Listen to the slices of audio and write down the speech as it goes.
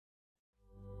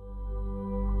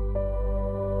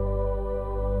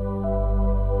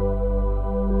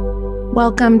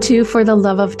Welcome to For the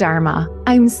Love of Dharma.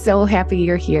 I'm so happy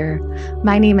you're here.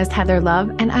 My name is Heather Love,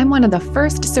 and I'm one of the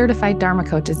first certified Dharma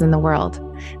coaches in the world.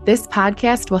 This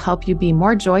podcast will help you be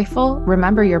more joyful,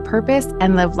 remember your purpose,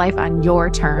 and live life on your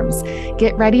terms.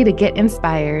 Get ready to get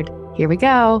inspired. Here we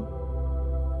go.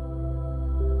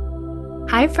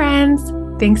 Hi, friends.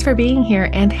 Thanks for being here,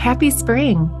 and happy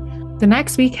spring. The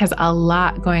next week has a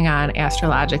lot going on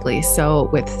astrologically. So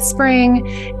with spring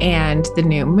and the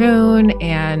new moon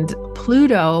and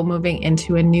Pluto moving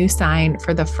into a new sign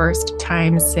for the first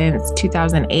time since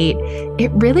 2008,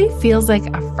 it really feels like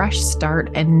a fresh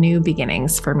start and new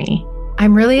beginnings for me.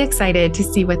 I'm really excited to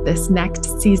see what this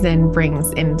next season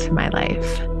brings into my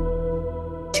life.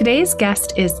 Today's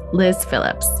guest is Liz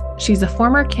Phillips. She's a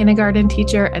former kindergarten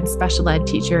teacher and special ed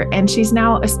teacher, and she's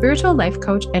now a spiritual life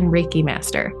coach and Reiki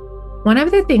master. One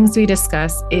of the things we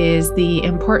discuss is the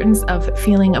importance of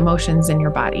feeling emotions in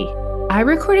your body. I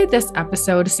recorded this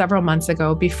episode several months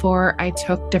ago before I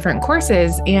took different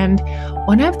courses, and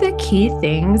one of the key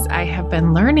things I have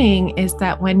been learning is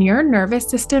that when your nervous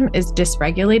system is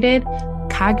dysregulated,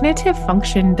 cognitive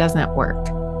function doesn't work.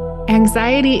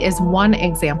 Anxiety is one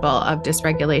example of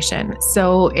dysregulation.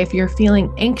 So if you're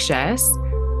feeling anxious,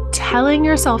 telling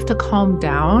yourself to calm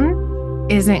down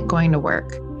isn't going to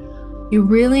work. You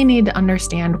really need to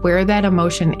understand where that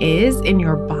emotion is in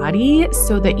your body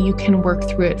so that you can work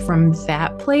through it from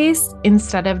that place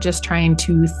instead of just trying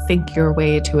to think your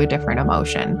way to a different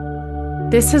emotion.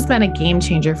 This has been a game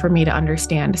changer for me to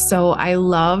understand. So I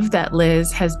love that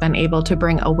Liz has been able to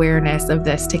bring awareness of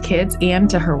this to kids and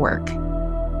to her work.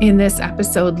 In this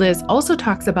episode, Liz also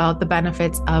talks about the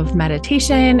benefits of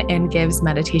meditation and gives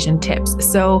meditation tips.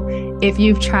 So if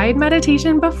you've tried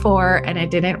meditation before and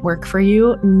it didn't work for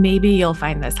you, maybe you'll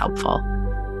find this helpful.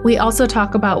 We also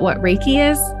talk about what Reiki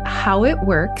is, how it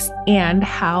works, and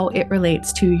how it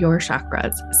relates to your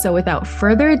chakras. So without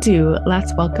further ado,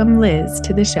 let's welcome Liz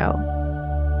to the show.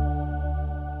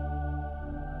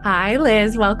 Hi,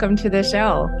 Liz. Welcome to the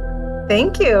show.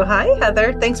 Thank you. Hi,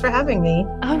 Heather. Thanks for having me.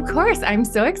 Of course. I'm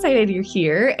so excited you're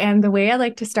here. And the way I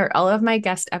like to start all of my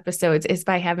guest episodes is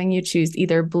by having you choose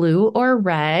either blue or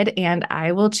red. And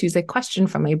I will choose a question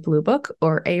from a blue book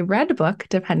or a red book,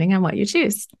 depending on what you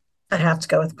choose. I have to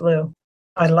go with blue.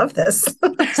 I love this.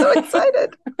 I'm so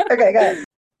excited. Okay, go ahead.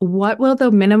 What will the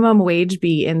minimum wage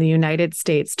be in the United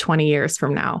States 20 years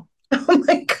from now? Oh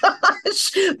my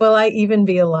gosh. Will I even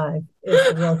be alive?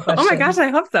 Is the real question. Oh my gosh, I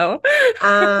hope so.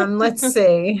 Let's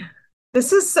see.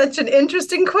 This is such an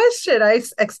interesting question. I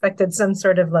expected some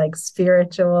sort of like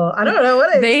spiritual. I don't know what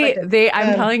I expected.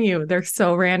 I'm telling you, they're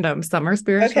so random. Some are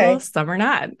spiritual, okay. Some are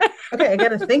not. Okay, I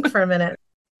got to think for a minute.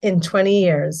 In 20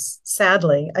 years,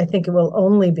 sadly, I think it will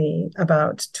only be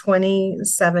about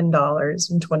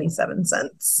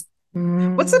 $27.27.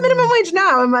 What's the minimum wage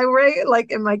now? Am I right?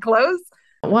 Like, am I close?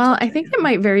 Well, I think it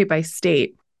might vary by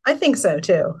state. I think so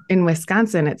too. In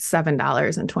Wisconsin, it's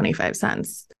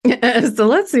 $7.25. So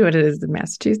let's see what it is in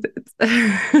Massachusetts.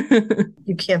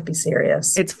 You can't be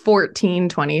serious. It's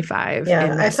 $14.25.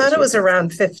 Yeah, I thought it was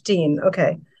around 15.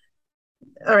 Okay.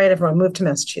 All right, everyone, move to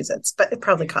Massachusetts, but it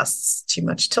probably costs too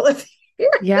much to live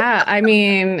here. Yeah, I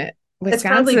mean, Wisconsin. It's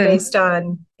probably based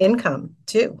on income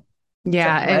too.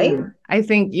 Yeah, right? And I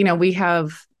think, we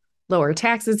have lower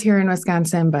taxes here in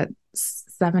Wisconsin, but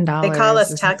 $7. They call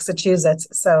us Taxachusetts,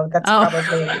 so that's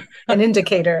probably an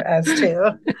indicator as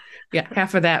to. Yeah,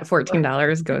 half of that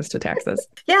 $14 goes to taxes.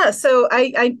 Yeah, so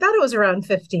I thought it was around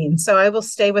 15. So I will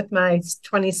stay with my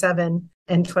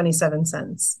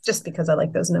 27.27 just because I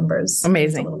like those numbers.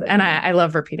 Amazing. And I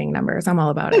love repeating numbers. I'm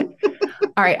all about it.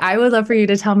 All right. I would love for you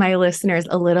to tell my listeners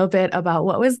a little bit about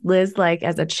what was Liz like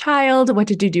as a child? What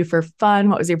did you do for fun?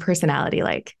 What was your personality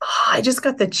like? Oh, I just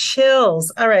got the chills.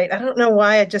 All right. I don't know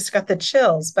why I just got the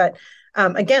chills, but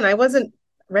again, I wasn't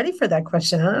ready for that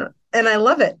question. And I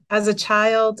love it. As a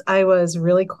child, I was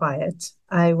really quiet.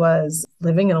 I was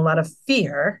living in a lot of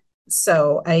fear.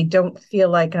 So I don't feel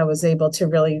like I was able to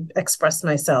really express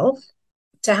myself.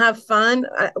 To have fun,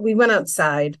 we went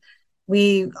outside.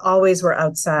 We always were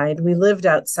outside. We lived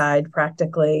outside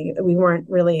practically. We weren't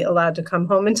really allowed to come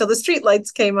home until the street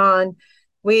lights came on.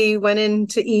 We went in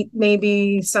to eat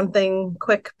maybe something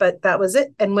quick, but that was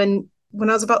it. And when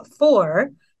I was about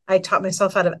 4, I taught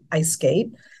myself how to ice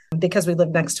skate because we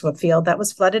lived next to a field that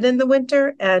was flooded in the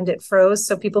winter and it froze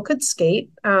so people could skate.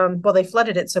 They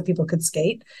flooded it so people could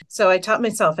skate. So I taught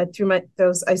myself. I threw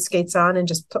those ice skates on and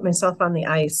just put myself on the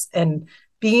ice. And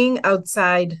being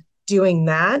outside doing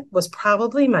that was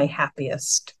probably my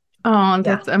happiest. Oh,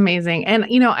 that's amazing. And,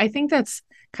 I think that's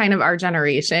kind of our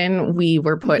generation, we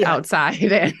were put Yeah. outside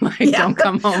and like, Yeah. don't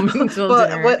come home until Well,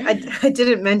 dinner. what I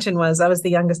didn't mention was I was the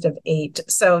youngest of eight.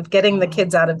 So getting the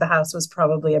kids out of the house was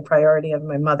probably a priority of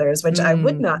my mother's, which I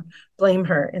would not Mm. blame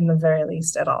her in the very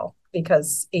least at all,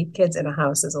 because eight kids in a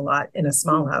house is a lot in a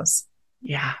small house.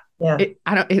 Yeah. Yeah.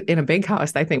 I don't, in a big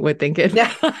house, I think would think it.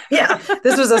 Yeah. Yeah.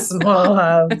 This was a small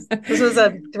house. This was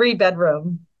a 3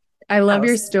 bedroom I love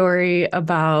your house. story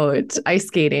about ice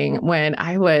skating when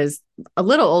I was a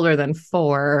little older than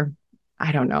 4.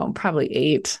 I don't know, probably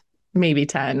 8, maybe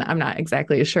 10. I'm not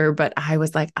exactly sure, but I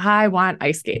was like, I want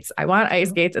ice skates. I want ice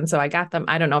skates. And so I got them,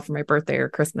 I don't know, for my birthday or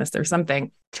Christmas or something.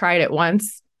 Tried it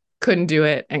once, couldn't do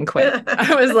it and quit.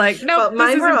 I was like, nope, Well, this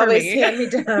mine were isn't for always me.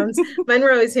 hand-me-downs. Mine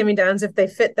were always hand-me-downs. If they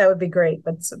fit, that would be great.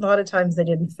 But a lot of times they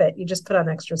didn't fit. You just put on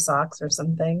extra socks or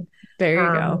something. There you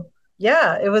Um, go.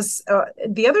 yeah, it was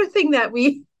the other thing that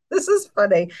we, this is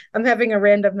funny. I'm having a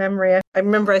random memory. I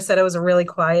remember I said I was a really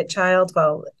quiet child.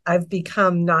 Well, I've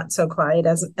become not so quiet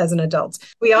as an adult.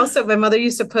 We also, my mother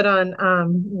used to put on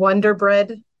Wonder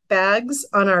Bread bags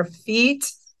on our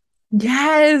feet.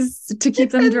 Yes, to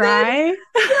keep them And then, dry.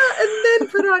 yeah, and then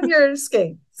put on your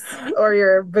skates or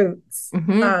your boots.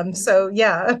 Mhm. So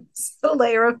yeah, it's a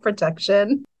layer of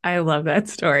protection. I love that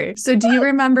story. So, do you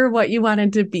remember what you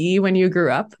wanted to be when you grew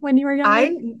up when you were younger?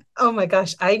 I, oh my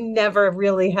gosh, I never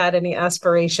really had any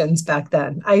aspirations back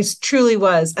then. I truly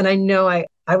was. And I know I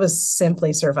was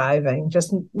simply surviving,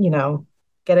 just,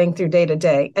 getting through day to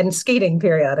day and skating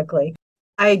periodically.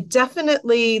 I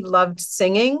definitely loved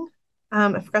singing.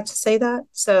 I forgot to say that.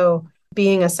 So,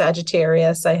 being a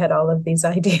Sagittarius, I had all of these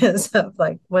ideas of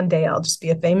like, one day I'll just be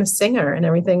a famous singer and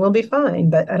everything will be fine.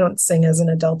 But I don't sing as an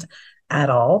adult at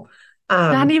all.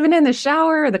 Not Um, even in the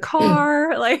shower or the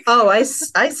car. Like, Oh, I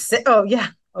say, oh yeah.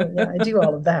 Oh yeah, I do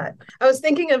all of that. I was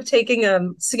thinking of taking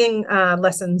singing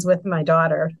lessons with my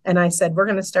daughter, and I said we're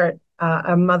going to start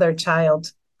a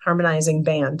mother-child harmonizing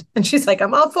band, and she's like,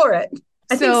 "I'm all for it."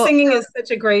 I think so singing is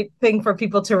such a great thing for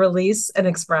people to release and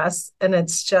express, and it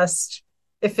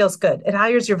feels good. It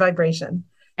higher your vibration.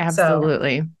 So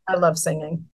absolutely. I love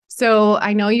singing. So,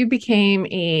 I know you became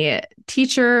a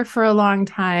teacher for a long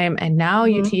time and now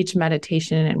you Mhm. teach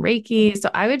meditation and Reiki. So,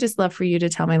 I would just love for you to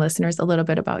tell my listeners a little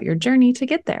bit about your journey to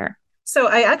get there. So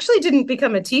I actually didn't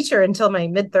become a teacher until my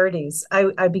mid 30s.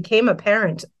 I became a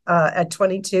parent at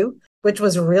 22, which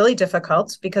was really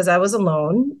difficult because I was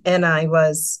alone and I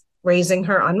was raising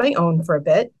her on my own for a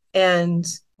bit and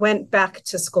went back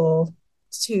to school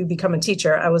to become a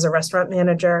teacher. I was a restaurant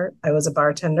manager, I was a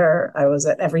bartender, I was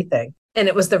at everything. And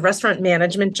it was the restaurant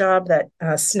management job that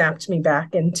snapped me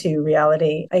back into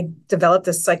reality. I developed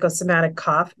a psychosomatic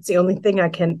cough. It's the only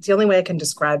way I can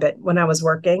describe it. When I was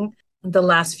working the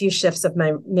last few shifts of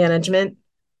my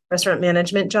restaurant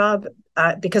management job,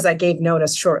 because I gave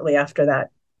notice shortly after that.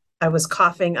 I was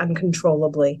coughing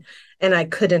uncontrollably and I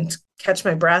couldn't catch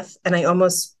my breath. And I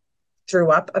almost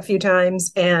threw up a few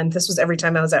times. And this was every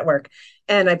time I was at work.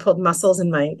 And I pulled muscles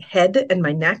in my head and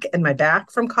my neck and my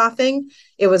back from coughing.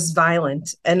 It was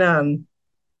violent. And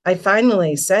I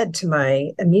finally said to my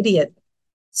immediate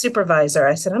supervisor,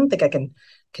 I said, I don't think I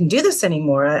can do this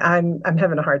anymore. I'm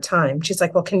having a hard time. She's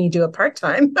like, well, can you do it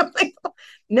part-time? I'm like,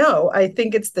 no, I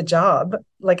think it's the job.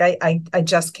 Like I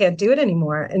just can't do it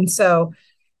anymore. And so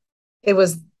it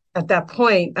was at that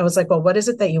point, I was like, well, what is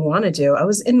it that you want to do? I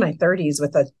was in my 30s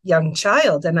with a young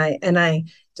child and I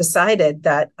decided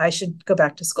that I should go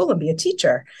back to school and be a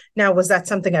teacher. Now, was that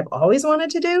something I've always wanted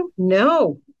to do?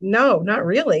 No, not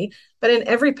really. But in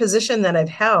every position that I've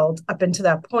held up until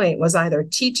that point was either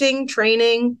teaching,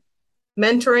 training,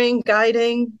 mentoring,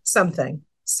 guiding, something.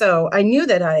 So I knew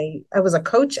that I was a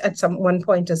coach at some one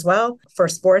point as well for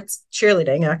sports,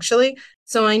 cheerleading actually.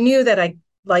 So I knew that I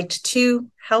liked to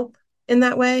help in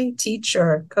that way, teach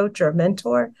or coach or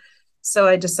mentor. So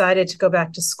I decided to go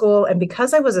back to school. And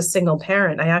because I was a single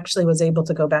parent, I actually was able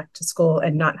to go back to school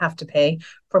and not have to pay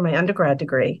for my undergrad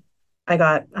degree. I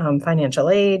got financial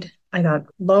aid. I got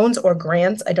loans or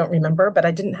grants. I don't remember, but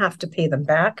I didn't have to pay them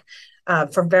back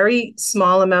for very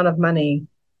small amount of money,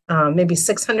 maybe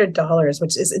 $600,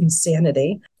 which is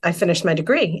insanity. I finished my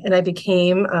degree and I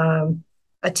became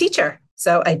a teacher.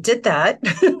 So I did that.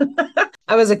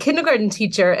 I was a kindergarten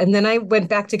teacher, and then I went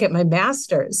back to get my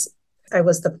master's. I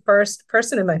was the first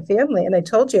person in my family, and I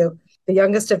told you, the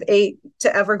youngest of 8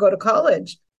 to ever go to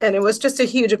college. And it was just a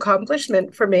huge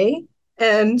accomplishment for me.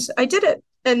 And I did it.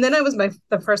 And then I was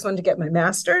the first one to get my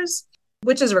master's,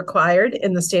 which is required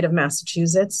in the state of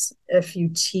Massachusetts. If you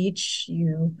teach,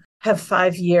 you have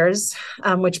 5 years,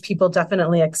 which people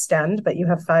definitely extend, but you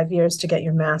have 5 years to get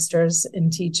your master's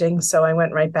in teaching. So I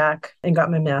went right back and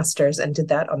got my master's and did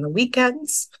that on the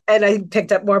weekends. And I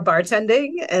picked up more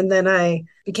bartending. And then I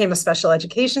became a special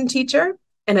education teacher.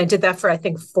 And I did that for, I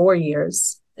think, 4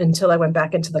 years until I went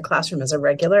back into the classroom as a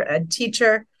regular ed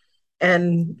teacher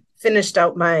and finished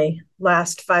out my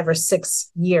last 5 or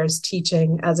 6 years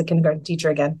teaching as a kindergarten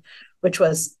teacher again, which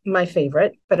was my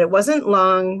favorite. But it wasn't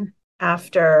long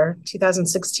after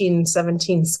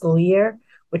 2016-17 school year,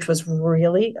 which was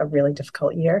really a really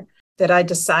difficult year, that I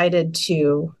decided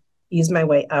to ease my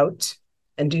way out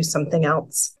and do something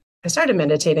else. I started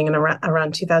meditating in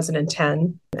around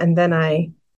 2010, and then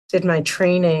I did my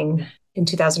training in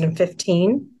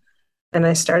 2015, and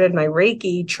I started my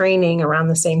Reiki training around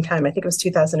the same time. I think it was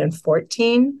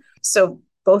 2014. So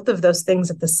both of those things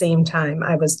at the same time.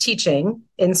 I was teaching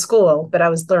in school, but I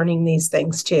was learning these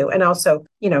things too. And also,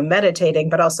 meditating,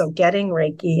 but also getting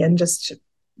Reiki and just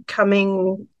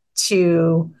coming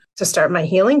to start my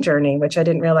healing journey, which I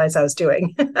didn't realize I was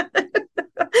doing.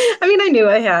 I mean, I knew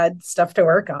I had stuff to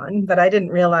work on, but I didn't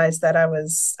realize that I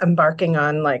was embarking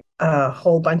on like a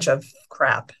whole bunch of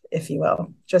crap, if you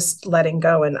will, just letting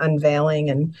go and unveiling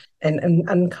and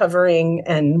uncovering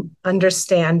and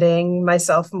understanding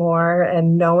myself more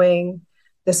and knowing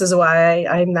this is why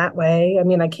I'm that way. I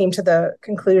mean, I came to the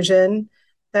conclusion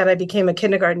that I became a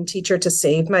kindergarten teacher to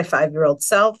save my 5-year-old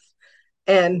self.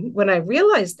 And when I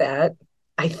realized that,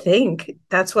 I think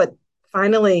that's what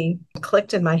finally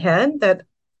clicked in my head, that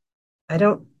I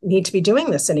don't need to be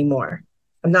doing this anymore.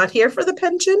 I'm not here for the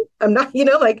pension. I'm not,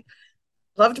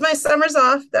 loved my summers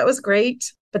off. That was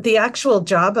great. But the actual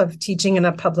job of teaching in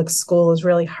a public school is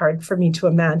really hard for me to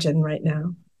imagine right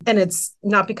now. And it's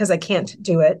not because I can't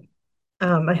do it.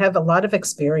 I have a lot of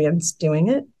experience doing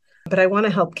it, but I want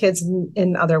to help kids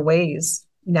in other ways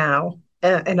now.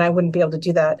 And I wouldn't be able to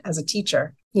do that as a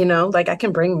teacher. Like I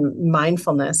can bring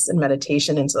mindfulness and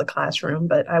meditation into the classroom,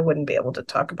 but I wouldn't be able to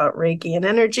talk about Reiki and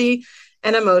energy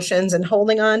and emotions and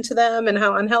holding on to them and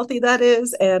how unhealthy that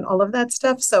is and all of that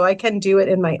stuff. So I can do it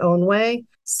in my own way.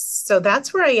 So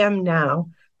that's where I am now.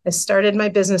 I started my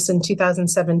business in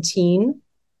 2017.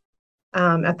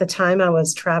 At the time, I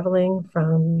was traveling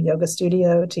from yoga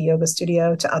studio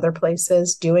to other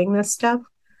places doing this stuff.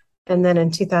 And then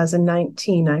in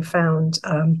 2019, I found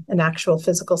an actual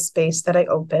physical space that I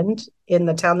opened in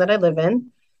the town that I live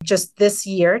in. Just this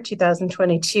year,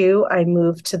 2022, I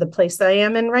moved to the place that I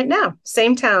am in right now.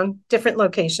 Same town, different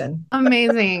location.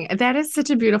 Amazing. That is such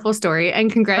a beautiful story.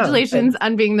 And congratulations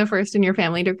on being the first in your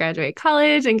family to graduate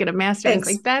college and get a master's. Thanks.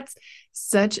 Like that's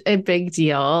such a big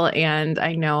deal. And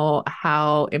I know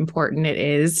how important it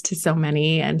is to so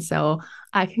many. And so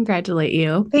I congratulate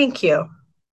you. Thank you.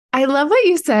 I love what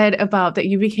you said about that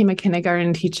you became a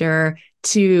kindergarten teacher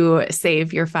to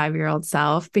save your 5-year-old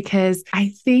self, because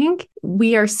I think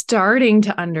we are starting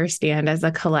to understand as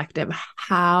a collective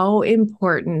how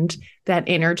important that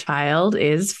inner child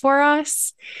is for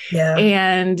us. Yeah.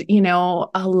 And,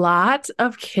 a lot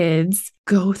of kids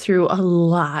go through a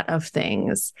lot of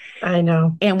things. I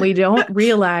know. And we don't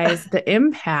realize the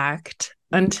impact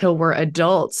until we're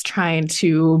adults trying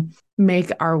to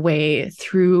make our way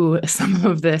through some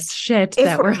of this shit.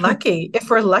 If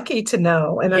we're lucky to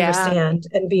know and understand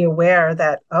and be aware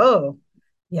that, oh,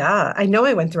 yeah, I know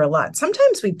I went through a lot.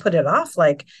 Sometimes we put it off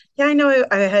like, yeah, I know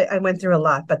I went through a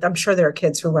lot, but I'm sure there are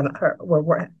kids who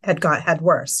had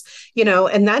worse,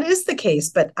 and that is the case.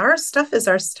 But our stuff is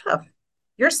our stuff.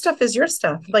 Your stuff is your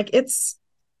stuff. Like it's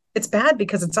bad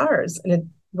because it's ours and it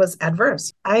was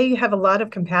adverse. I have a lot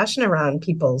of compassion around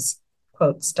people's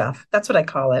quote stuff. That's what I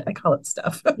call it. I call it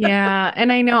stuff. Yeah.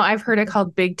 And I know I've heard it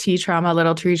called big T trauma,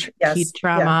 little T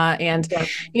trauma. Yeah. And,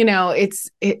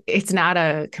 it's not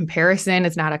a comparison.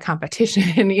 It's not a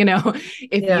competition.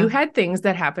 If you had things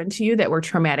that happened to you that were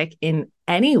traumatic in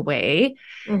any way,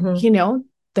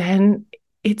 then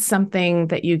it's something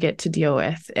that you get to deal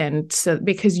with. And so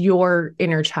because your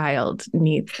inner child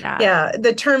needs that. Yeah.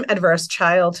 The term adverse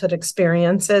childhood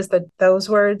experiences, those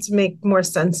words make more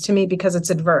sense to me because it's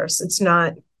adverse. It's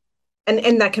not,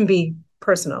 and that can be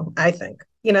personal, I think.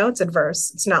 It's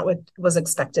adverse. It's not what was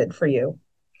expected for you.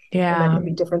 Yeah. And that can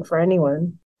be different for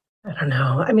anyone. I don't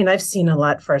know. I mean, I've seen a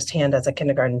lot firsthand as a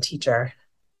kindergarten teacher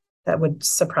that would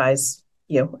surprise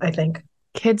you, I think.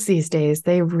 Kids these days,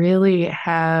 they really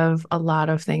have a lot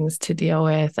of things to deal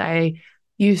with. I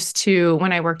used to,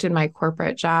 when I worked in my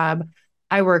corporate job,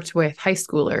 I worked with high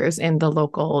schoolers in the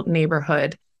local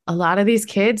neighborhood. A lot of these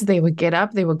kids, they would get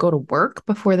up, they would go to work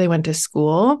before they went to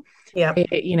school. Yeah.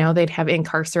 They'd have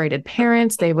incarcerated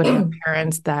parents. They would have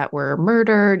parents that were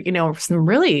murdered, some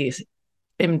really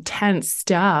intense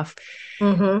stuff.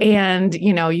 Mm-hmm. And,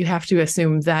 you have to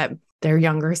assume that their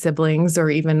younger siblings, or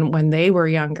even when they were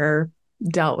younger,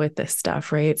 dealt with this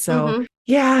stuff, right? So Mm-hmm.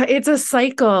 yeah, it's a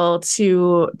cycle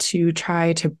to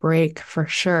try to break for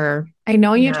sure. I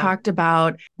know you Yeah. talked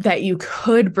about that you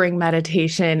could bring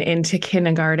meditation into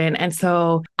kindergarten. And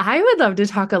so I would love to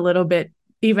talk a little bit,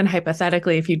 even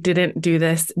hypothetically, if you didn't do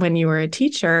this when you were a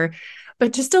teacher,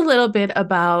 but just a little bit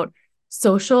about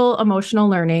social emotional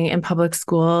learning in public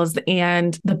schools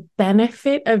and the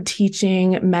benefit of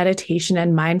teaching meditation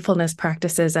and mindfulness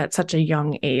practices at such a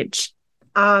young age.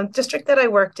 District that I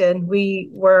worked in, we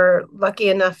were lucky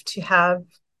enough to have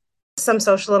some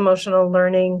social emotional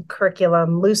learning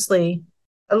curriculum,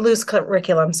 a loose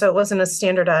curriculum. So it wasn't a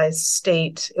standardized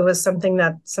state. It was something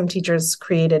that some teachers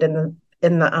created in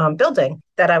the building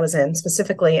that I was in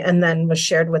specifically, and then was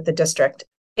shared with the district.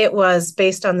 It was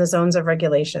based on the zones of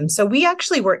regulation. So we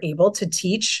actually were able to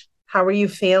teach, how are you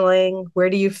feeling? Where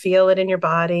do you feel it in your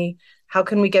body? How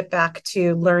can we get back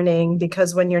to learning?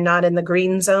 Because when you're not in the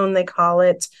green zone, they call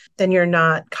it, then you're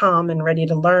not calm and ready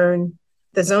to learn.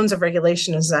 The zones of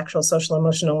regulation is actual social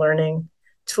emotional learning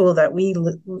tool that we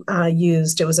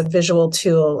used. It was a visual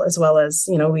tool, as well as,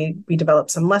 we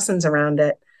developed some lessons around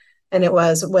it. And it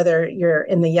was whether you're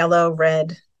in the yellow,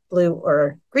 red, blue,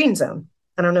 or green zone.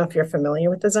 I don't know if you're familiar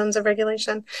with the zones of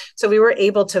regulation. So we were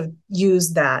able to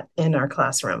use that in our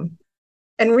classroom.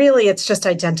 And really, it's just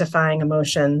identifying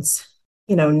emotions,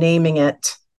 naming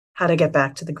it. How to get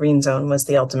back to the green zone was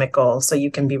the ultimate goal, so you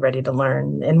can be ready to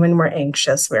learn. And when we're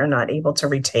anxious, we're not able to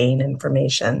retain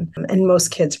information. And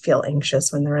most kids feel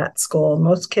anxious when they're at school.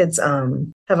 Most kids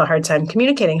have a hard time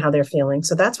communicating how they're feeling.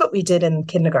 So that's what we did in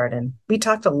kindergarten. We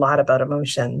talked a lot about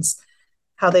emotions,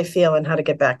 how they feel, and how to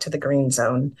get back to the green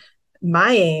zone.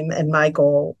 My aim and my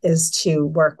goal is to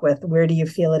work with, where do you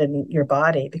feel it in your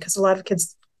body? Because a lot of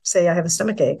kids say, I have a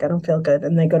stomach ache, I don't feel good,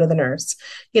 and they go to the nurse,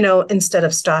 instead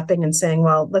of stopping and saying,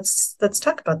 well, let's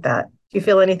talk about that. Do you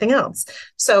feel anything else?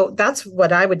 So that's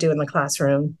what I would do in the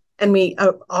classroom. And we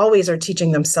always are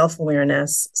teaching them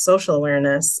self-awareness, social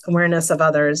awareness, awareness of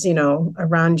others,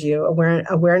 around you,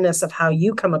 awareness of how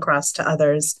you come across to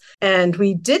others. And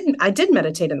I did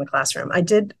meditate in the classroom. I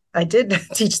did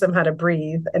teach them how to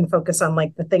breathe and focus on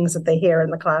like the things that they hear in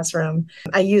the classroom.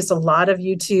 I used a lot of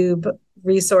YouTube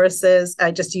resources.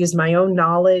 I just used my own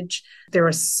knowledge. There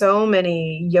were so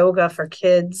many yoga for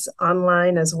kids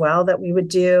online as well that we would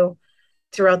do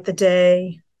throughout the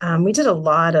day. We did a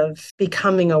lot of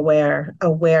becoming aware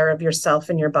of yourself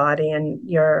and your body and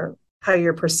how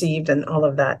you're perceived and all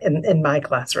of that in my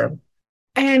classroom.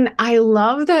 And I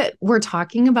love that we're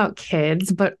talking about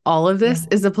kids, but all of this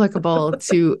is applicable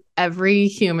to every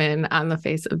human on the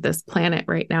face of this planet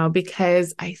right now,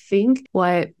 because I think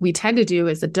what we tend to do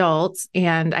as adults,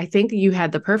 and I think you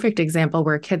had the perfect example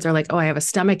where kids are like, oh, I have a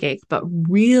stomach ache, but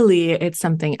really it's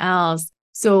something else.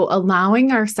 So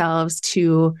allowing ourselves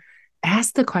to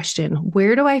ask the question,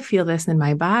 where do I feel this in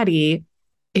my body,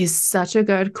 is such a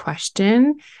good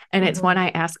question. And it's one I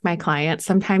ask my clients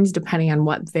sometimes, depending on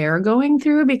what they're going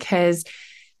through, because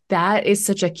that is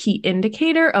such a key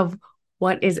indicator of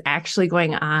what is actually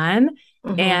going on.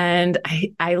 And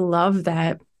I love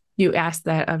that you ask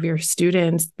that of your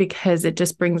students, because it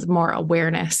just brings more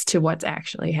awareness to what's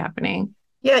actually happening.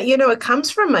 Yeah, it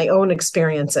comes from my own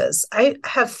experiences. I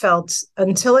have felt,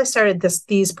 until I started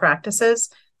these practices,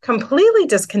 completely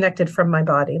disconnected from my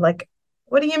body. Like,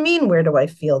 what do you mean? Where do I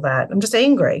feel that? I'm just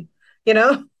angry, you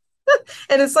know?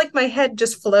 And it's like my head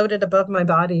just floated above my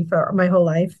body for my whole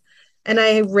life. And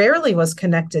I rarely was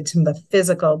connected to the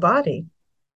physical body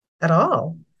at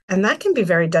all. And that can be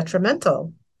very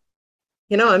detrimental.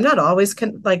 I'm not always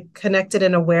connected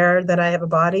and aware that I have a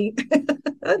body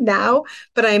now,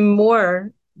 but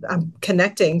I'm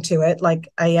connecting to it. Like,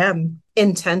 I am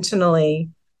intentionally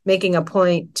making a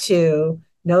point to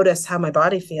notice how my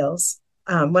body feels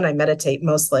when I meditate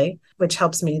mostly, which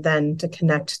helps me then to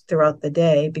connect throughout the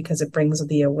day, because it brings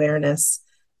the awareness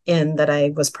in that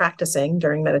I was practicing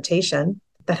during meditation.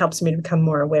 That helps me to become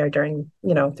more aware during,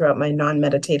 throughout my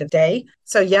non-meditative day.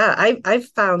 So yeah, I've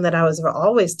found that I was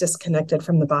always disconnected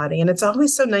from the body. And it's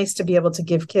always so nice to be able to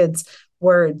give kids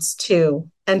words too,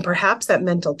 and perhaps that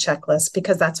mental checklist,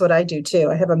 because that's what I do too.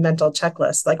 I have a mental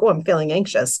checklist, like, oh, I'm feeling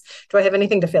anxious. Do I have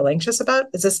anything to feel anxious about?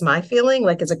 Is this my feeling?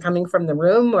 Like, is it coming from the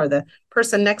room or the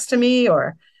person next to me,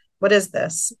 or what is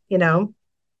this, And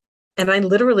I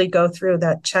literally go through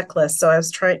that checklist. So I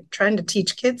was trying to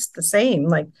teach kids the same.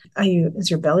 Like, is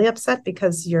your belly upset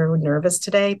because you're nervous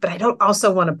today? But I don't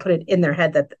also want to put it in their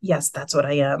head that, yes, that's what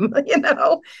I am.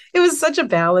 It was such a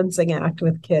balancing act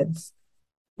with kids.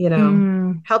 you know,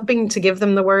 Mm, helping to give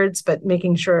them the words, but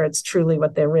making sure it's truly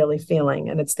what they're really feeling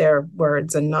and it's their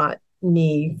words and not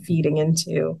me feeding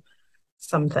into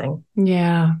something.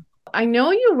 yeah. I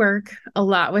know you work a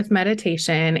lot with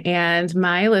meditation, and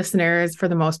my listeners, for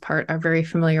the most part, are very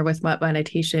familiar with what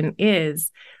meditation is.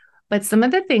 But some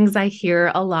of the things I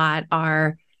hear a lot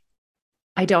are,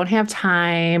 I don't have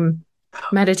time.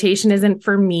 Meditation isn't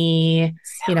for me.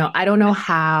 I don't know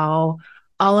how,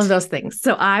 all of those things.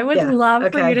 So I would Yeah. love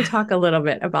for you Okay. to talk a little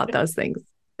bit about those things.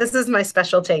 This is my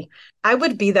specialty. I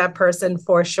would be that person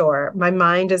for sure. My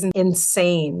mind is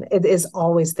insane. It is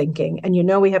always thinking. And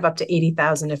we have up to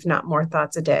 80,000, if not more,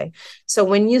 thoughts a day. So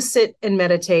when you sit and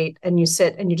meditate and you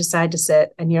sit and you decide to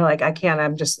sit and you're like, I can't,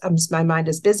 my mind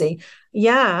is busy.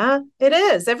 Yeah, it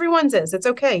is. Everyone's is. It's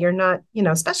okay. You're not,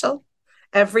 special.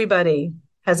 Everybody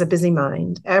has a busy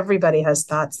mind. Everybody has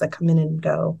thoughts that come in and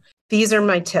go. These are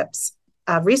my tips.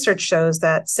 Research shows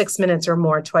that 6 minutes or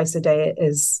more twice a day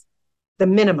is the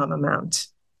minimum amount.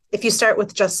 If you start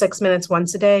with just 6 minutes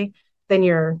once a day, then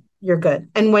you're good.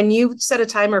 And when you set a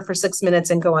timer for 6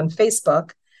 minutes and go on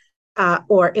Facebook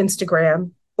or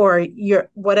Instagram or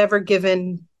your whatever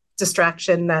given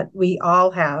distraction that we all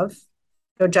have,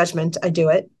 no judgment, I do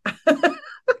it.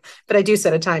 But I do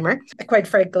set a timer, quite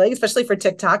frankly, especially for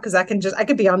TikTok, because I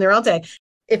could be on there all day.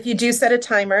 If you do set a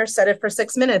timer, set it for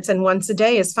 6 minutes and once a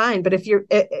day is fine. But if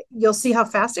you'll see how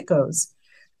fast it goes.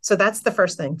 So that's the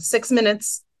first thing. 6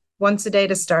 minutes once a day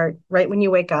to start, right when you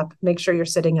wake up. Make sure you're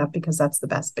sitting up because that's the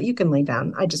best. But you can lay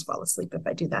down. I just fall asleep if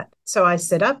I do that. So I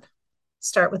sit up,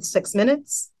 start with 6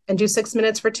 minutes, and do 6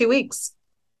 minutes for 2 weeks.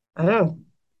 I don't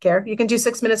care. You can do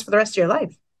 6 minutes for the rest of your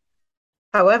life.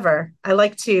 However,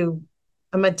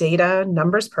 I'm a data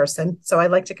numbers person. So I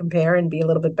like to compare and be a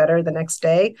little bit better the next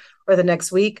day or the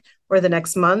next week or the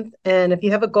next month. And if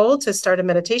you have a goal to start a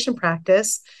meditation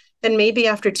practice, then maybe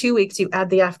after 2 weeks, you add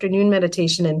the afternoon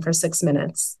meditation in for 6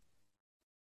 minutes.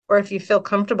 Or if you feel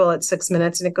comfortable at 6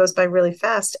 minutes and it goes by really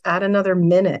fast, add another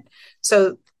minute.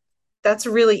 So that's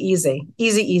really easy,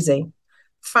 easy, easy.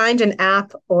 Find an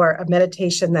app or a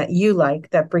meditation that you like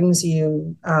that brings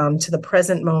you to the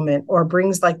present moment or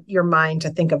brings like your mind to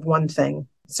think of one thing.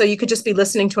 So you could just be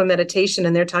listening to a meditation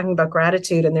and they're talking about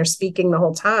gratitude and they're speaking the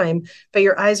whole time, but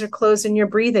your eyes are closed and you're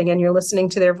breathing and you're listening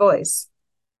to their voice.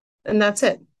 And that's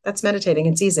it. That's meditating.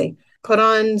 It's easy. Put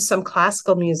on some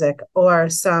classical music or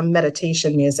some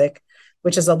meditation music,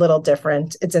 which is a little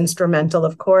different. It's instrumental,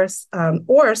 of course,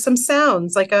 or some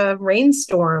sounds like a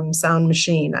rainstorm sound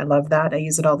machine. I love that. I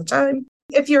use it all the time.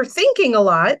 If you're thinking a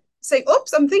lot, say,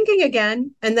 oops, I'm thinking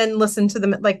again, and then listen to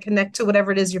them, like connect to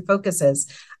whatever it is your focus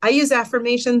is. I use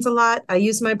affirmations a lot. I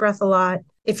use my breath a lot.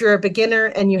 If you're a beginner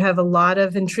and you have a lot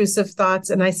of intrusive thoughts,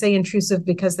 and I say intrusive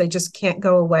because they just can't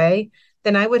go away,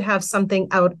 then I would have something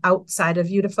outside of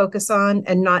you to focus on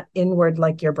and not inward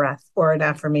like your breath or an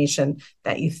affirmation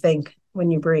that you think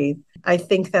when you breathe. I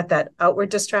think that outward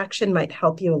distraction might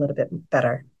help you a little bit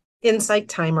better. Insight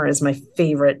Timer is my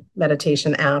favorite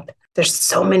meditation app. There's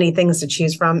so many things to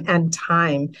choose from and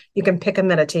time. You can pick a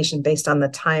meditation based on the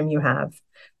time you have.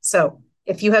 So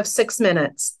if you have 6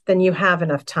 minutes, then you have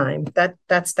enough time.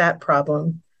 That's that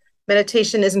problem.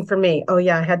 Meditation isn't for me. Oh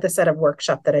yeah, I had this at a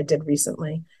workshop that I did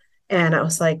recently. And I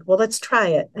was like, well, let's try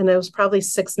it. And it was probably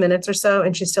 6 minutes or so.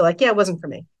 And she's still like, yeah, it wasn't for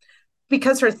me.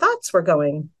 Because her thoughts were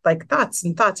going like thoughts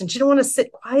and thoughts. And she didn't want to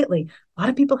sit quietly. A lot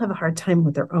of people have a hard time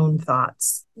with their own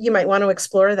thoughts. You might want to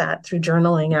explore that through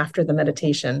journaling after the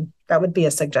meditation. That would be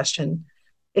a suggestion.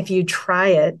 If you try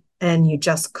it and you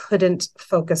just couldn't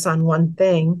focus on one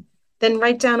thing, then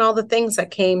write down all the things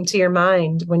that came to your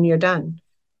mind when you're done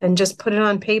and just put it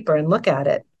on paper and look at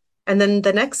it. And then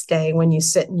the next day when you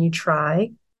sit and you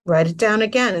try, write it down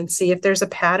again and see if there's a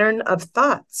pattern of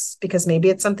thoughts, because maybe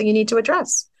it's something you need to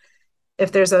address.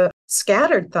 If there's a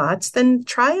scattered thoughts, then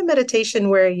try a meditation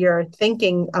where you're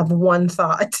thinking of one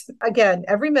thought. Again,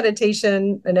 every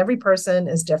meditation and every person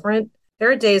is different.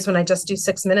 There are days when I just do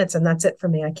 6 minutes and that's it for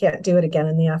me. I can't do it again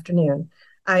in the afternoon.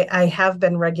 I have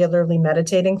been regularly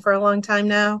meditating for a long time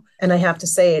now, and I have to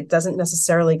say it doesn't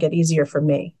necessarily get easier for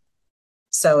me.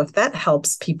 So if that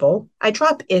helps people, I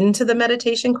drop into the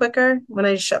meditation quicker when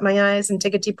I shut my eyes and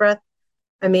take a deep breath.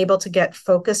 I'm able to get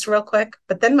focused real quick,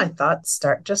 but then my thoughts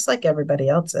start just like everybody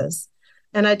else's.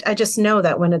 And I just know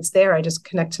that when it's there, I just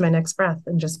connect to my next breath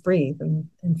and just breathe and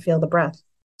feel the breath.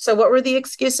 So what were the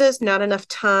excuses? Not enough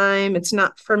time. It's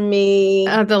not for me.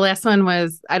 The last one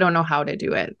was, I don't know how to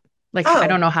do it. I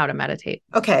don't Oh, know how to meditate.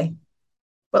 okay.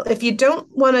 Well, if you don't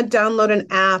want to download an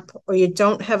app or you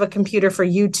don't have a computer for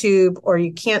YouTube or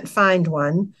you can't find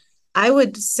one, I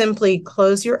would simply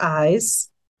close your eyes,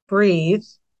 breathe,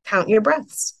 count your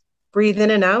breaths, breathe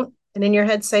in and out And in your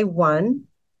head, say one.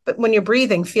 But when you're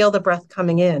breathing, feel the breath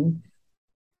coming in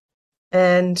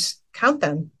and count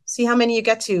them. See how many you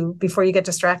get to before you get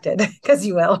distracted, because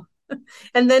you will.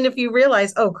 And then if you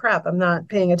realize, oh crap, I'm not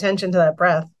paying attention to that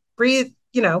breath, breathe,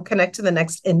 connect to the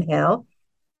next inhale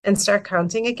and start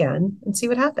counting again and see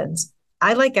what happens.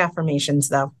 I like affirmations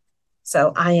though.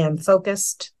 So I am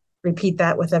focused. Repeat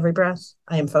that with every breath.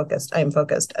 I am focused. I am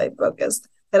focused. I am focused.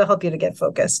 It'll help you to get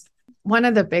focused. One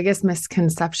of the biggest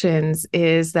misconceptions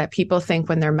is that people think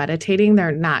when they're meditating,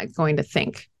 they're not going to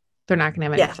think. They're not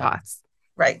going to have any thoughts.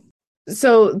 Right.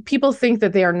 So people think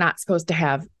that they are not supposed to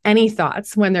have any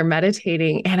thoughts when they're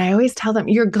meditating. And I always tell them,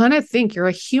 you're going to think. You're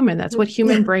a human. That's what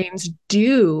human brains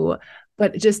do.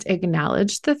 But just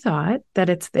acknowledge the thought that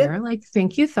it's there. Like,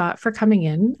 thank you, thought, for coming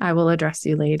in. I will address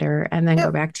you later. And then go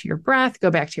back to your breath,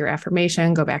 go back to your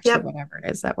affirmation, go back to whatever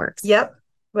it is that works.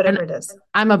 Whatever it is.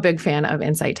 I'm a big fan of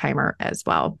Insight Timer as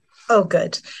well. Oh,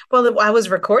 good. Well, I was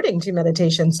recording 2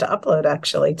 meditations to upload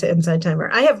actually to Insight Timer.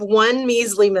 I have one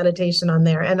measly meditation on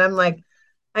there and I'm like,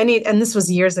 and this was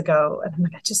years ago. And I'm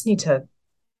like, I just need to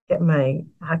get my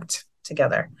act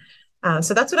together.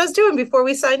 So that's what I was doing before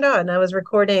we signed on. I was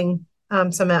recording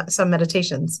some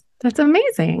meditations. That's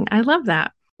amazing. I love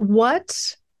that.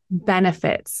 What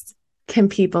benefits can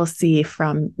people see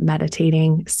from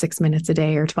meditating 6 minutes a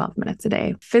day or 12 minutes a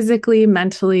day? Physically,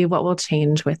 mentally, what will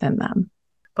change within them?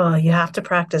 Well, you have to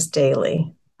practice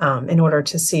daily in order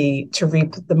to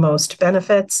reap the most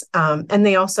benefits. And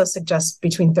they also suggest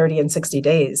between 30 and 60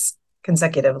 days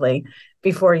consecutively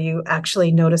before you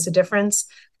actually notice a difference.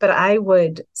 But I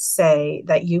would say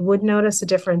that you would notice a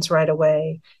difference right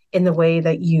away in the way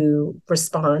that you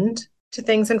respond to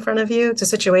things in front of you, to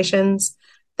situations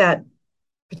that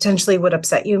potentially would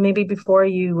upset you maybe before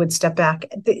you would step back.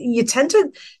 You tend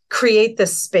to create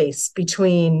this space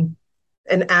between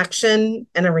an action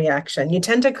and a reaction. You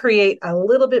tend to create a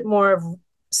little bit more of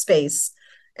space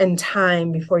and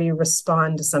time before you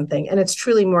respond to something. And it's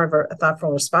truly more of a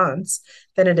thoughtful response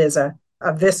than it is a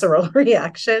visceral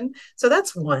reaction. So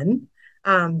that's one.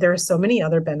 There are so many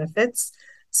other benefits.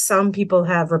 Some people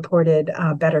have reported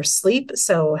better sleep,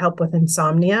 so help with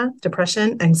insomnia,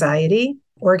 depression, anxiety,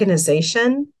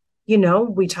 organization.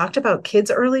 We talked about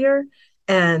kids earlier,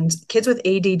 and kids with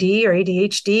ADD or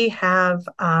ADHD have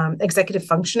executive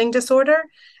functioning disorder.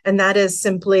 And that is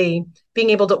simply being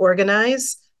able to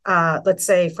organize, let's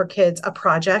say for kids, a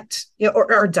project,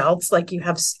 or adults, like you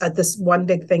have this one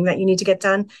big thing that you need to get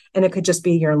done, and it could just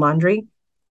be your laundry.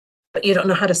 But you don't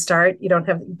know how to start. You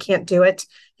can't do it.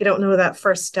 You don't know that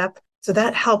first step. So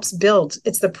that helps build,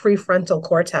 it's the prefrontal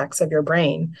cortex of your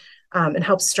brain. It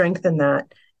helps strengthen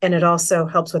that. And it also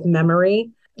helps with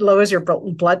memory, lowers your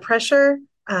blood pressure,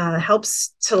 helps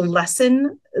to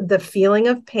lessen the feeling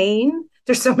of pain.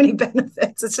 There's so many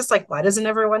benefits. It's just like, why doesn't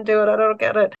everyone do it? I don't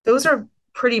get it. Those are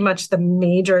pretty much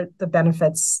the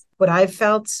benefits. What I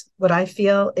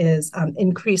feel is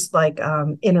increased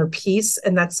inner peace.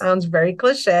 And that sounds very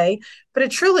cliche, but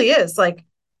it truly is. Like,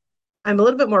 I'm a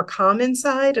little bit more calm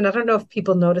inside. And I don't know if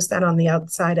people notice that on the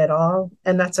outside at all.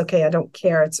 And that's okay. I don't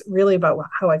care. It's really about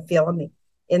how I feel on the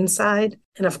inside.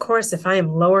 And of course, if I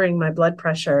am lowering my blood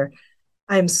pressure,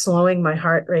 I am slowing my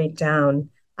heart rate down.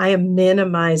 I am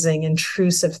minimizing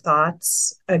intrusive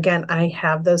thoughts. Again, I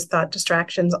have those thought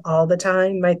distractions all the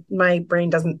time. My brain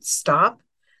doesn't stop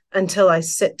until I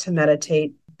sit to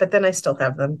meditate, but then I still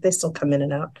have them. They still come in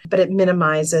and out, but it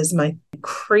minimizes my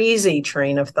crazy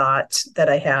train of thought that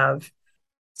I have.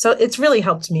 So it's really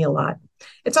helped me a lot.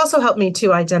 It's also helped me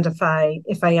to identify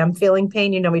if I am feeling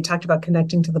pain. We talked about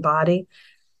connecting to the body.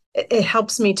 It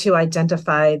helps me to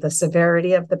identify the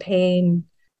severity of the pain.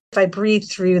 If I breathe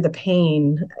through the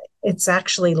pain, it's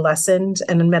actually lessened.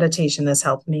 And meditation has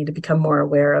helped me to become more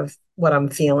aware of what I'm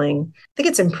feeling. I think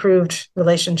it's improved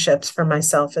relationships for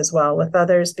myself as well with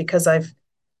others, because I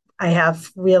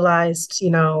have realized,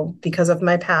 because of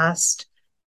my past,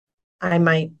 I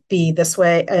might be this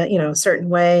way, a certain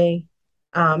way,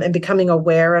 and becoming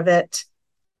aware of it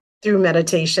through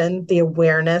meditation, the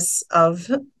awareness of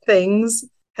things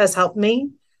has helped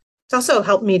me. It's also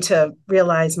helped me to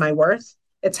realize my worth.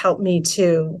 It's helped me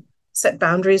to set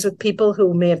boundaries with people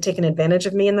who may have taken advantage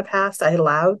of me in the past. I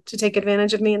allowed to take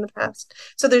advantage of me in the past.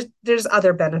 So there's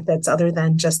other benefits other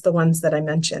than just the ones that I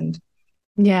mentioned.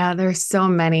 Yeah, there's so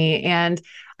many. And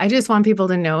I just want people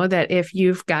to know that if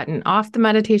you've gotten off the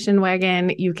meditation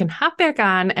wagon, you can hop back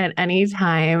on at any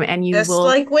time, and Just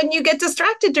like when you get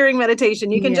distracted during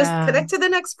meditation, you can just connect to the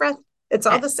next breath. It's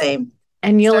all the same.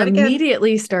 And you'll Start again.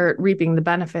 immediately start reaping the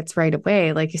benefits right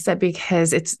away, like you said,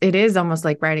 because it is almost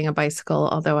like riding a bicycle,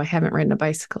 although I haven't ridden a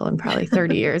bicycle in probably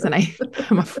 30 years. And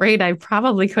I'm afraid I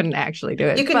probably couldn't actually do You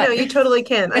it. can, no, But you totally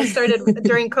can. I started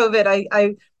during COVID.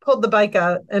 I pulled the bike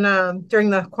out and during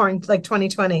the quarantine, like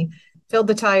 2020, filled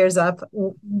the tires up,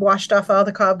 washed off all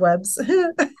the cobwebs,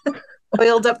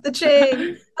 oiled up the chain.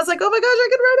 I was like, oh my gosh, I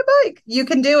can ride a bike. You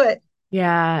can do it.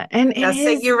 yeah, and it Yeah,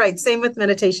 is. you're right. Same with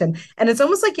meditation. And it's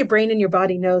almost like your brain and your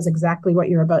body knows exactly what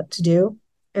you're about to do.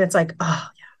 And it's like, oh,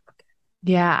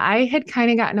 Yeah, I had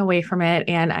kind of gotten away from it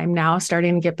and I'm now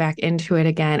starting to get back into it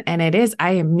again. And it is,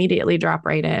 I immediately drop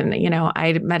right in.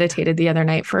 I meditated the other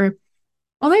night for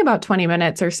only about 20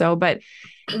 minutes or so, but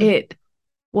yeah. it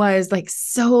was like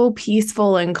so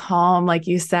peaceful and calm. Like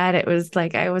you said, it was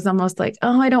like, I was almost like,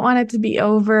 oh, I don't want it to be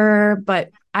over. But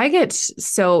I get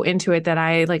so into it that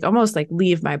I like almost like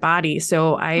leave my body.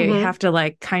 So I Hmm. have to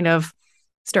like kind of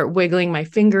start wiggling my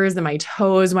fingers and my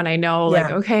toes when I know like,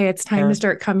 Yeah. okay, it's time to Yeah.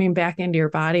 start coming back into your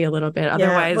body a little bit. Yeah. Well,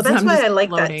 Otherwise, that's I'm why I just like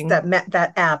floating.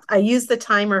 that app. I use the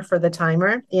timer for the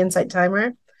timer, the Insight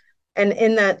timer. And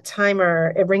in that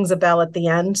timer, it rings a bell at the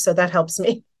end. So that helps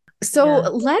me. So Yeah.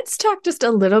 let's talk just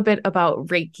a little bit about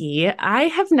Reiki. I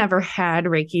have never had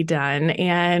Reiki done.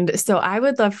 And so I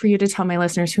would love for you to tell my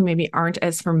listeners who maybe aren't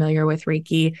as familiar with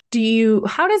Reiki,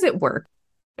 how does it work?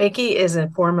 Reiki is a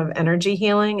form of energy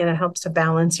healing and it helps to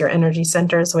balance your energy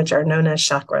centers, which are known as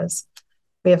chakras.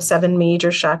 We have seven major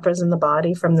chakras in the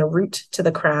body from the root to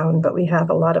the crown, but we have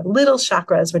a lot of little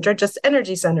chakras, which are just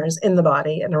energy centers in the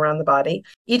body and around the body.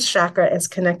 Each chakra is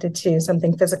connected to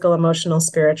something physical, emotional,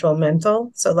 spiritual,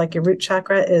 mental. So, like your root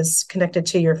chakra is connected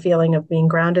to your feeling of being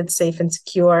grounded, safe, and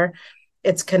secure.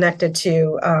 It's connected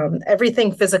to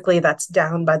everything physically that's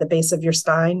down by the base of your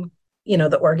spine,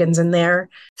 the organs in there,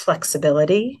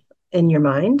 flexibility in your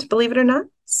mind, believe it or not.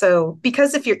 So,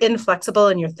 because if you're inflexible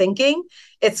in your thinking,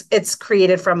 it's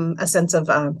created from a sense of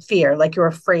fear, like you're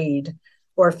afraid,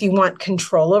 or if you want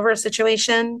control over a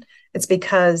situation, it's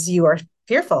because you are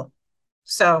fearful.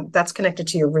 So that's connected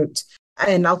to your root.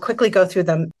 And I'll quickly go through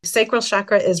them. Sacral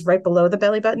chakra is right below the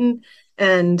belly button,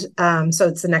 and so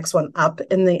it's the next one up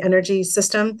in the energy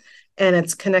system. And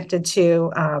it's connected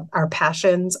to our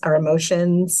passions, our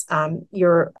emotions,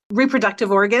 your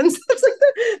reproductive organs.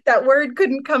 That word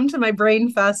couldn't come to my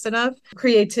brain fast enough.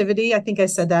 Creativity. I think I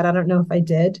said that. I don't know if I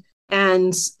did.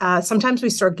 And sometimes we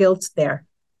store guilt there,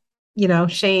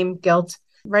 shame, guilt.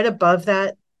 Right above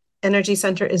that energy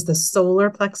center is the solar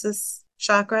plexus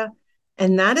chakra.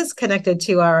 And that is connected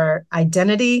to our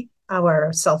identity,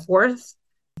 our self worth,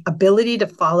 ability to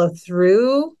follow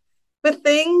through with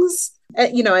things.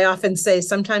 I often say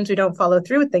sometimes we don't follow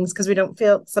through with things because we don't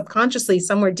feel subconsciously,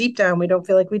 somewhere deep down, we don't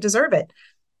feel like we deserve it.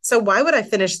 So why would I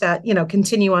finish that,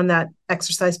 continue on that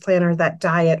exercise plan or that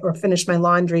diet or finish my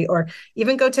laundry or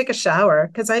even go take a shower?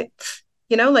 Because I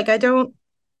don't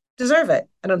deserve it.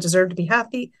 I don't deserve to be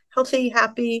happy, healthy,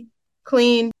 happy,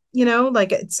 clean,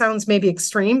 like it sounds maybe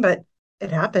extreme, but it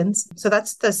happens. So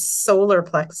that's the solar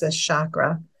plexus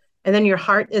chakra. And then your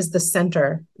heart is the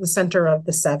center of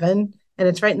the seven. And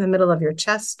it's right in the middle of your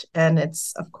chest. And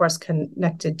it's, of course,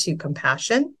 connected to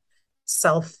compassion,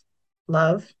 self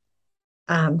love,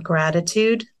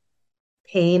 gratitude,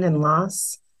 pain and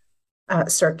loss,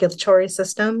 circulatory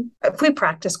system. If we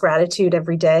practice gratitude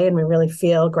every day and we really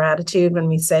feel gratitude when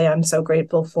we say, I'm so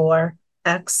grateful for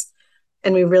X,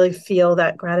 and we really feel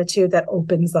that gratitude, that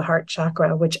opens the heart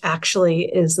chakra, which actually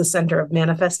is the center of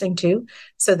manifesting too.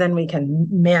 So then we can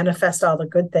manifest all the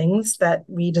good things that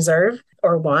we deserve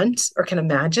or want or can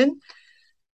imagine.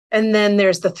 And then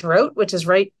there's the throat, which is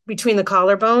right between the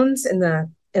collarbones in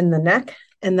the neck,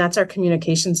 and that's our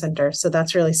communication center. So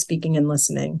that's really speaking and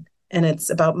listening. And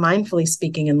it's about mindfully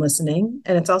speaking and listening.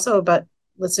 And it's also about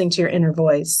listening to your inner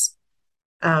voice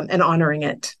and honoring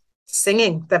it.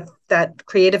 Singing, that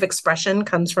creative expression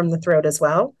comes from the throat as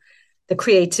well. The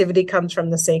creativity comes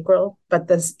from the sacral, but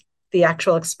the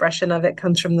actual expression of it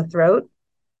comes from the throat.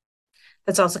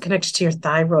 That's also connected to your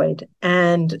thyroid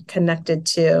and connected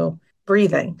to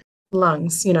breathing,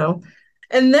 lungs.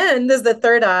 And then there's the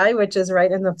third eye, which is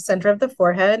right in the center of the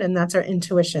forehead, and that's our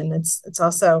intuition. It's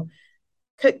also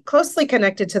closely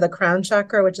connected to the crown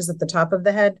chakra, which is at the top of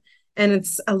the head, and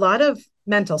it's a lot of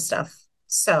mental stuff.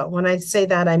 So when I say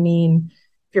that, I mean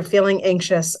if you're feeling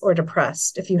anxious or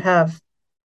depressed, if you have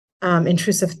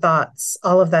intrusive thoughts,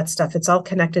 all of that stuff, it's all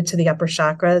connected to the upper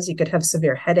chakras. You could have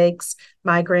severe headaches,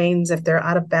 migraines if they're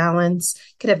out of balance.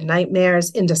 You could have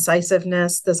nightmares,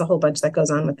 indecisiveness. There's a whole bunch that goes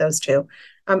on with those too.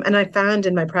 And I found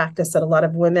in my practice that a lot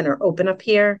of women are open up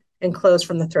here and close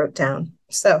from the throat down.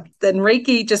 So then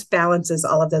Reiki just balances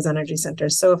all of those energy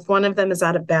centers. So if one of them is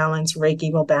out of balance,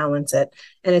 Reiki will balance it.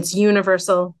 And it's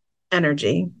universal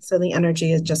energy. So the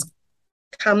energy is just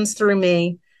comes through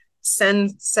me,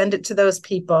 send it to those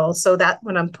people so that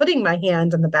when I'm putting my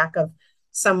hand on the back of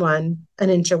someone an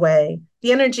inch away,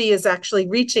 the energy is actually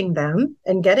reaching them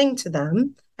and getting to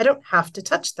them. I don't have to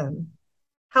touch them.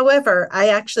 However, I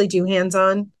actually do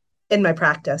hands-on in my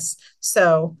practice.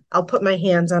 So I'll put my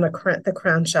hands on the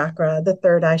crown chakra, the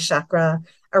third eye chakra,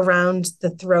 around the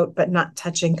throat, but not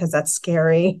touching because that's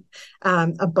scary,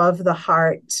 above the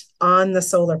heart, on the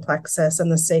solar plexus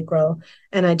and the sacral.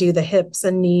 And I do the hips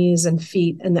and knees and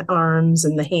feet and the arms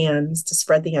and the hands to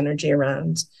spread the energy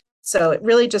around. So it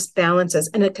really just balances.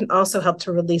 And it can also help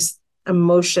to release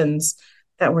emotions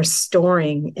that we're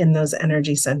storing in those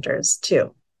energy centers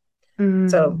too.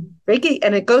 So Reiki,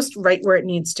 and it goes right where it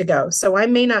needs to go. So I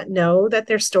may not know that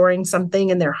they're storing something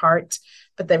in their heart,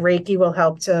 but the Reiki will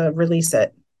help to release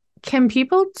it. Can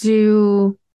people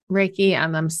do Reiki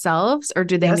on themselves, or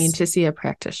do they need to see a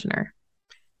practitioner?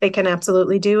 They can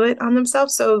absolutely do it on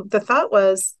themselves. So the thought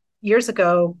was years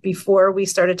ago, before we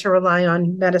started to rely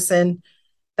on medicine,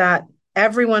 that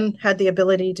everyone had the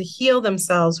ability to heal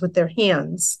themselves with their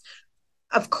hands.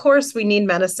 Of course, we need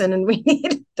medicine and we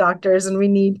need doctors and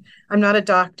I'm not a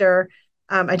doctor.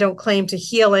 I don't claim to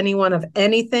heal anyone of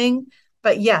anything,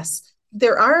 but yes,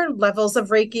 there are levels of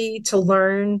Reiki to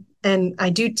learn. And I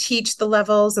do teach the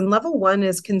levels, and level 1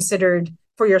 is considered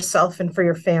for yourself and for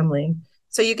your family.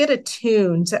 So you get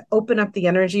attuned to open up the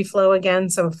energy flow again.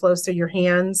 So it flows through your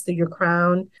hands, through your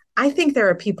crown. I think there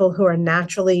are people who are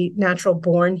natural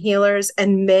born healers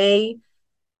and may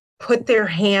put their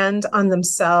hand on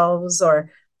themselves, or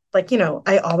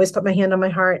I always put my hand on my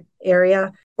heart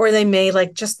area, or they may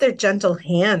just their gentle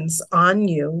hands on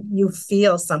you, you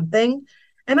feel something.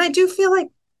 And I do feel like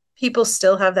people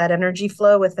still have that energy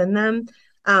flow within them.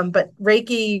 But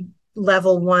Reiki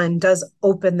level 1 does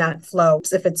open that flow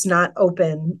if it's not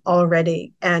open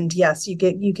already. And yes, you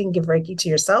can give Reiki to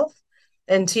yourself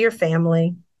and to your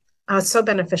family. It's so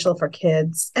beneficial for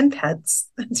kids and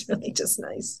pets. It's really just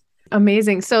nice.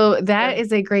 Amazing. So that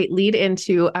is a great lead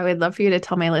into, I would love for you to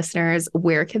tell my listeners,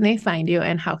 where can they find you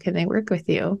and how can they work with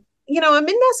you? I'm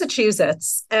in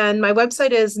Massachusetts, and my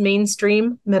website is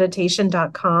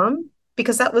mainstreammeditation.com,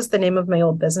 because that was the name of my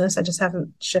old business. I just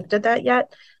haven't shifted that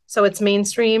yet. So it's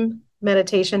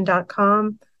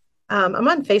mainstreammeditation.com. I'm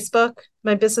on Facebook.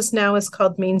 My business now is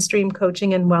called Mainstream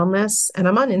Coaching and Wellness, and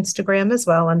I'm on Instagram as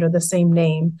well under the same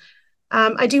name.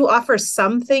 I do offer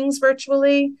some things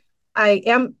virtually. I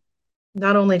am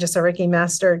not only just a Reiki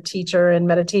master teacher and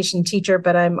meditation teacher,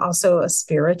 but I'm also a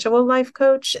spiritual life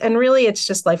coach. And really, it's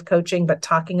just life coaching, but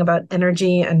talking about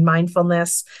energy and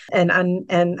mindfulness and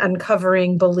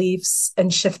uncovering beliefs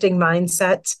and shifting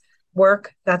mindset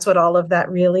work. That's what all of that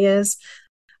really is.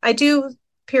 I do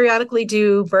periodically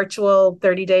do virtual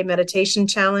 30-day meditation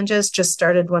challenges. Just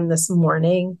started one this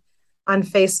morning on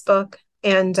Facebook.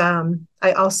 And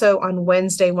I also on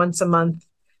Wednesday, once a month,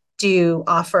 do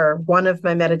offer one of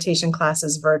my meditation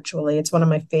classes virtually. It's one of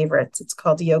my favorites. It's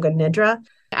called Yoga Nidra.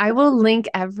 I will link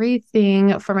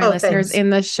everything for my listeners in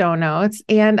the show notes.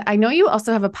 And I know you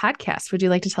also have a podcast. Would you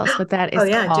like to tell us what that is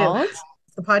called? I do.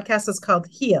 The podcast is called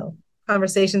Heal,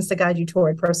 Conversations to Guide You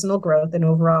Toward Personal Growth and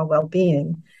Overall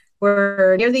Well-Being.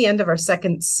 We're near the end of our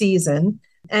second season,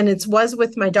 and it was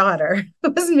with my daughter.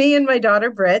 It was me and my daughter,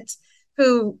 Britt,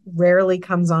 who rarely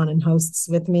comes on and hosts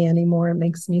with me anymore. It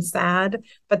makes me sad,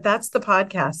 but that's the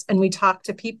podcast. And we talk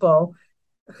to people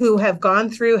who have gone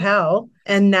through hell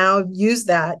and now use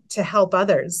that to help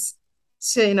others,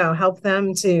 to, help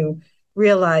them to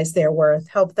realize their worth,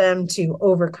 help them to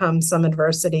overcome some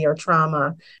adversity or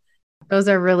trauma. Those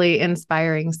are really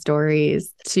inspiring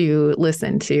stories to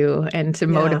listen to and to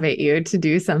motivate you to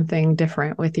do something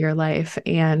different with your life.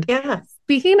 And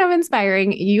speaking of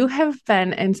inspiring, you have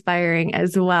been inspiring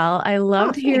as well. I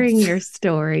loved hearing your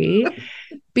story.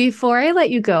 Before I let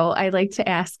you go, I like to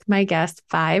ask my guests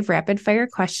 5 rapid fire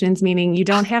questions, meaning you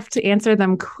don't have to answer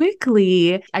them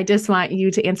quickly. I just want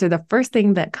you to answer the first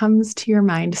thing that comes to your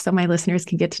mind so my listeners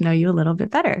can get to know you a little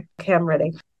bit better. Okay, I'm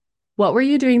ready. What were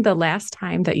you doing the last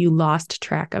time that you lost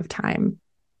track of time?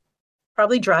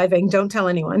 Probably driving. Don't tell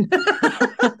anyone.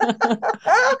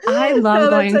 I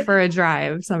love going for a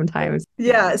drive sometimes.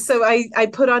 Yeah. So I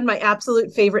put on my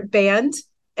absolute favorite band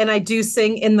and I do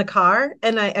sing in the car,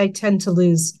 and I tend to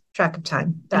lose track of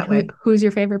time that way. Who's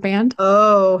your favorite band?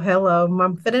 Oh, hello,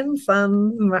 Mumford and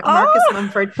Sons. Marcus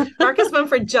Mumford. Marcus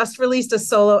Mumford just released a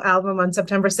solo album on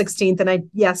September 16th. And I,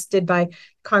 did buy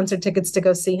concert tickets to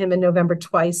go see him in November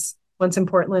twice. Once in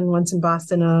Portland, once in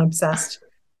Boston. Obsessed.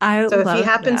 I So if he love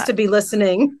happens that. to be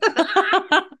listening,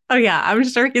 Oh, yeah. I'm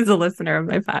sure he's a listener of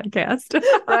my podcast.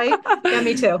 right? Yeah,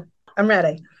 me too. I'm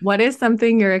ready. What is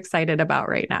something you're excited about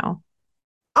right now?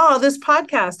 Oh, this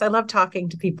podcast. I love talking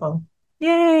to people.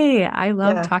 Yay. I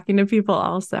love Yeah. talking to people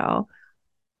also.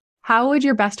 How would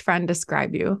your best friend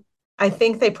describe you? I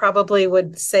think they probably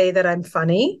would say that I'm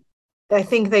funny. I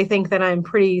think they think that I'm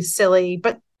pretty silly,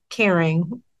 but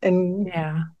caring and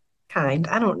Yeah. kind.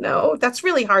 I don't know. That's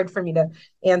really hard for me to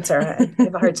answer. I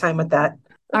have a hard time with that.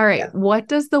 All right. Yeah. What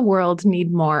does the world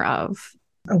need more of?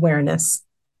 Awareness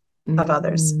of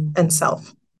others Mm. and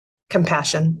self,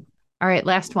 compassion. All right.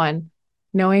 Last one.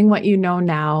 Knowing what you know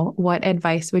now, what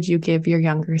advice would you give your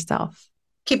younger self?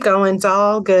 Keep going. It's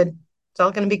all good. It's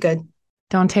all going to be good.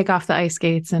 Don't take off the ice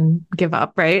skates and give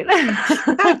up, right?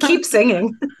 Keep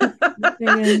singing.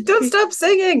 Singing. Don't stop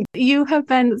singing. You have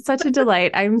been such a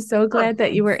delight. I'm so Oh, glad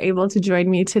that you were able to join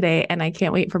me today, and I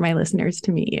can't wait for my listeners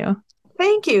to meet you.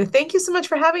 thank you. Thank you so much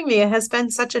for having me. It has been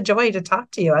such a joy to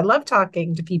talk to you. I love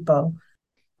talking to people.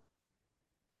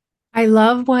 I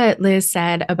love what Liz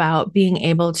said about being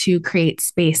able to create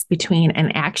space between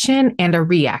an action and a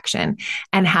reaction,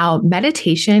 and how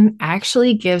meditation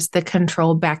actually gives the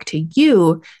control back to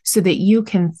you so that you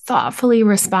can thoughtfully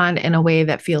respond in a way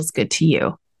that feels good to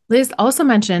you. Liz also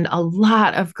mentioned a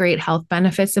lot of great health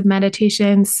benefits of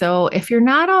meditation. So if you're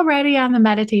not already on the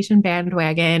meditation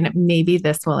bandwagon, maybe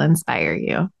this will inspire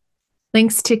you.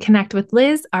 Links to connect with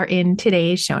Liz are in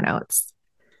today's show notes.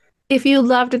 If you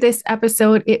loved this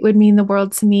episode, it would mean the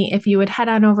world to me if you would head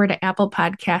on over to Apple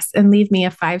Podcasts and leave me a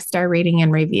 5-star rating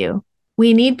and review.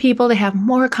 We need people to have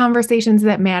more conversations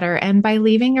that matter. And by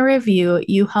leaving a review,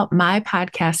 you help my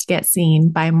podcast get seen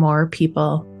by more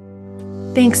people.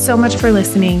 Thanks so much for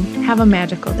listening. Have a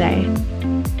magical day.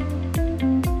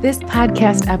 This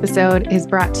podcast episode is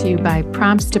brought to you by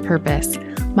Prompts to Purpose,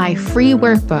 my free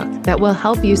workbook that will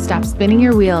help you stop spinning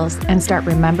your wheels and start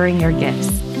remembering your gifts.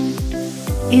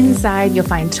 Inside, you'll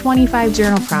find 25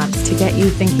 journal prompts to get you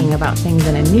thinking about things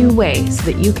in a new way so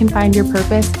that you can find your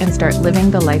purpose and start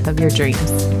living the life of your dreams.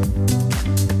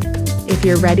 If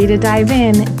you're ready to dive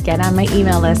in, get on my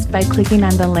email list by clicking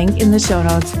on the link in the show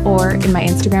notes or in my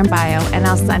Instagram bio, and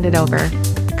I'll send it over.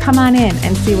 Come on in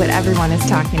and see what everyone is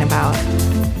talking about.